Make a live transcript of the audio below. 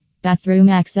Bathroom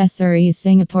accessories.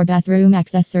 Singapore bathroom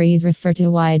accessories refer to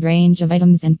a wide range of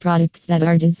items and products that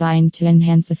are designed to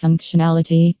enhance the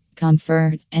functionality,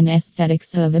 comfort, and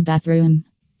aesthetics of a bathroom.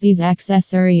 These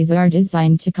accessories are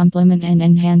designed to complement and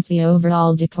enhance the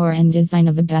overall decor and design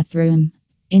of a bathroom.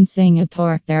 In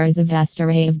Singapore, there is a vast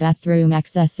array of bathroom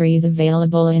accessories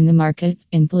available in the market,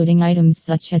 including items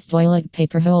such as toilet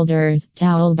paper holders,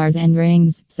 towel bars and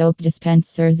rings, soap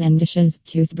dispensers and dishes,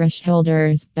 toothbrush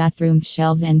holders, bathroom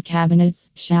shelves and cabinets,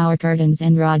 shower curtains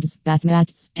and rods, bath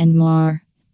mats, and more.